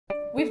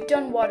We've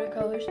done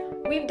watercolors,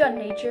 we've done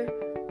nature.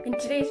 In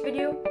today's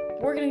video,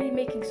 we're going to be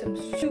making some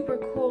super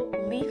cool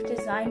leaf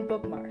design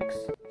bookmarks.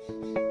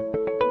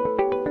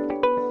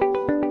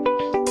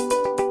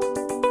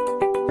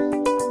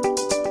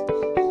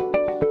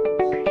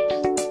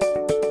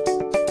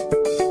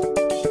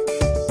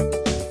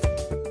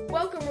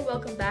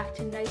 Welcome back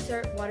to Nice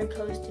Art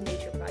Watercolors to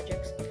Nature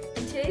projects.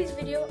 In today's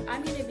video,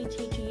 I'm going to be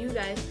teaching you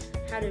guys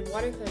how to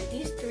watercolor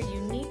these 3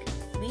 unique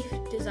leaf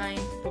design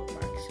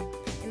bookmarks.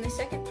 In the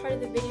second part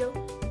of the video,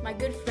 my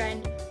good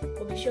friend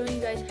will be showing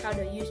you guys how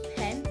to use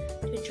pen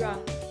to draw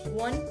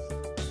one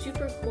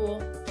super cool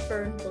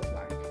fern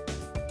bookmark.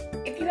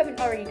 If you haven't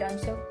already done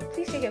so,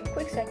 please take a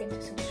quick second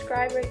to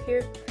subscribe right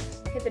here,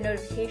 hit the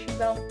notification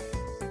bell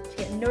to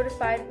get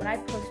notified when I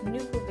post new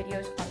cool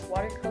videos on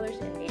watercolors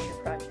and nature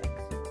projects.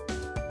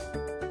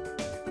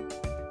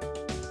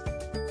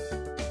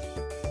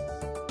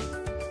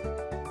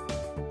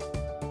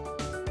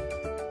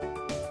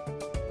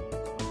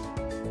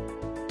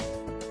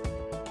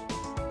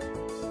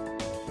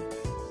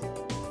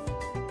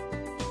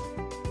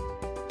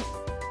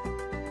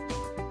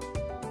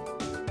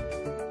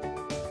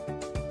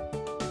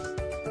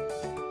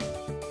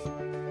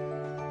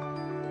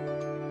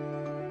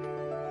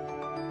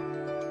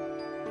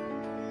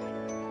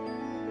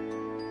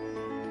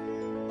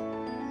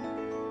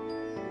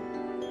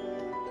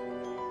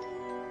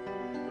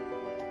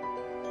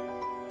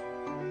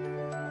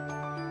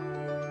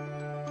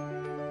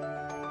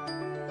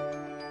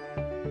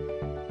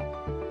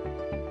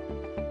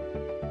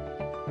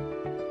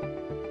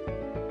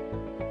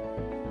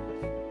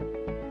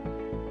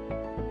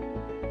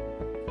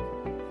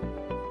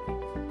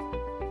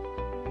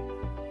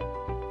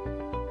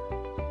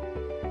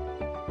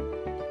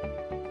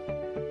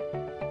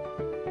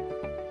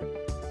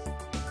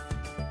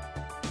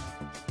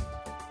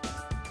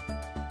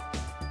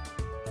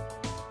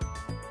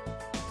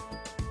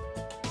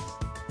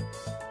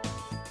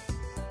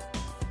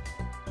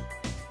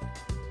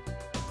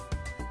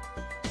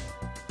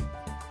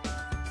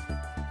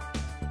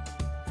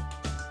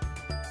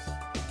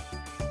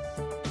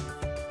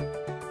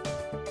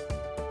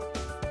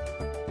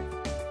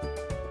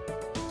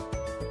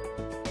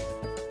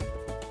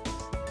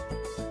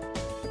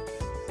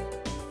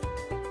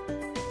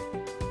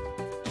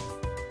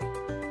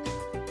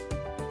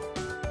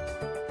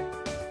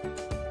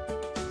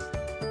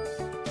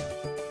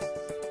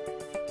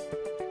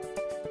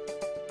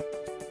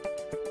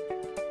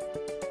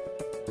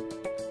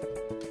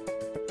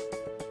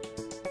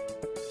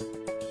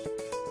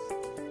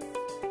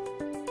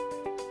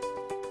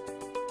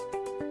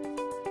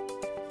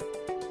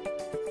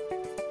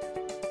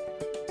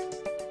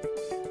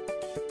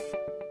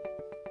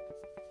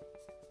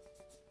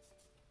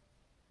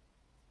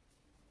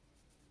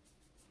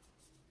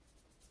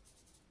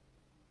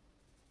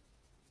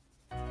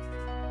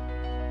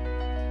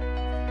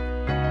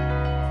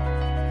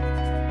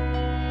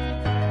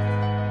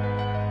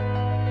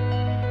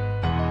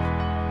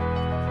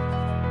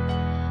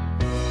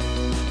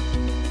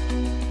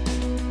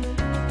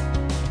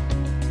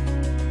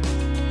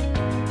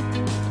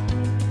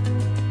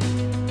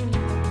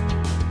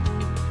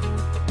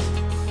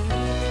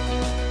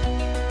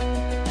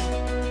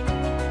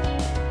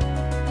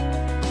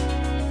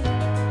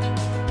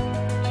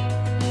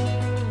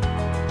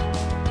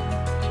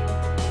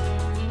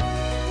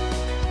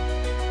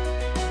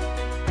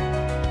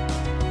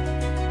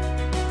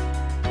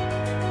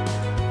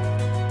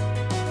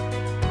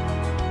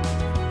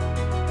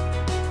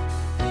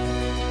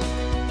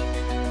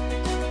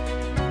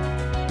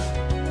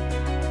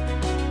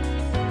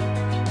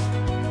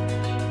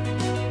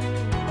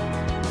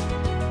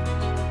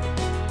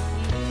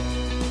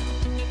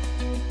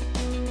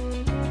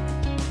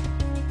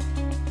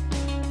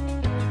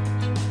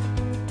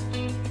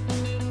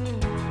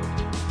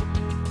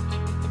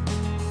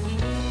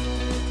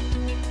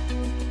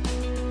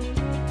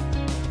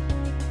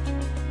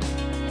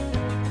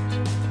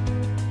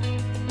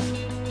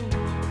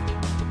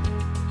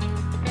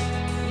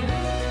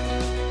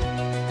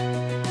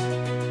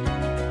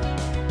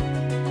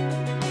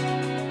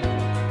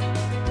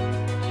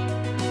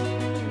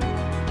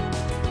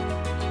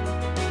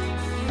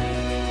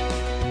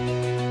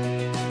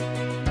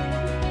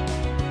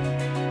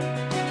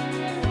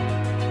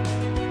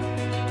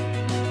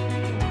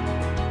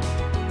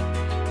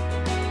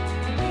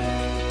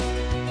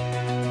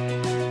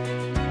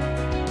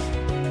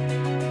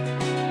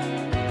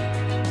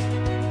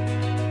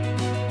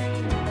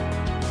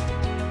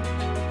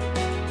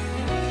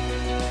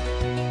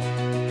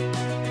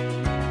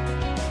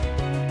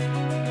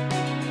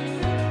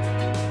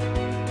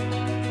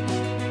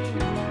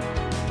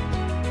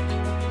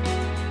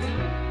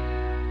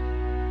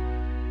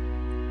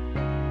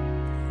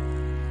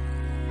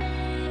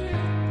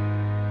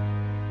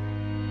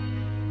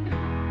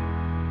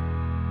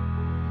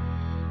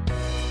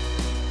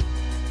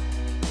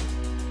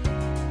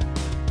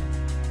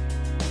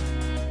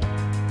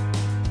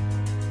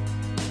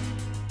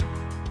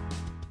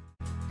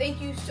 Thank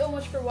you so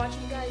much for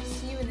watching, guys.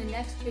 See you in the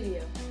next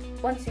video.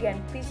 Once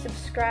again, please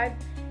subscribe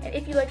And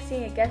if you like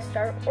seeing a guest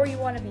star or you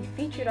want to be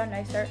featured on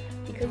Nice Art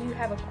because you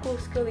have a cool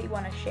skill that you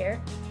want to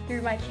share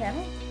through my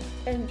channel,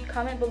 then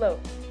comment below,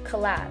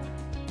 collab.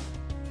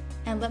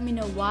 And let me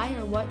know why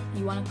or what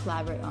you want to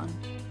collaborate on.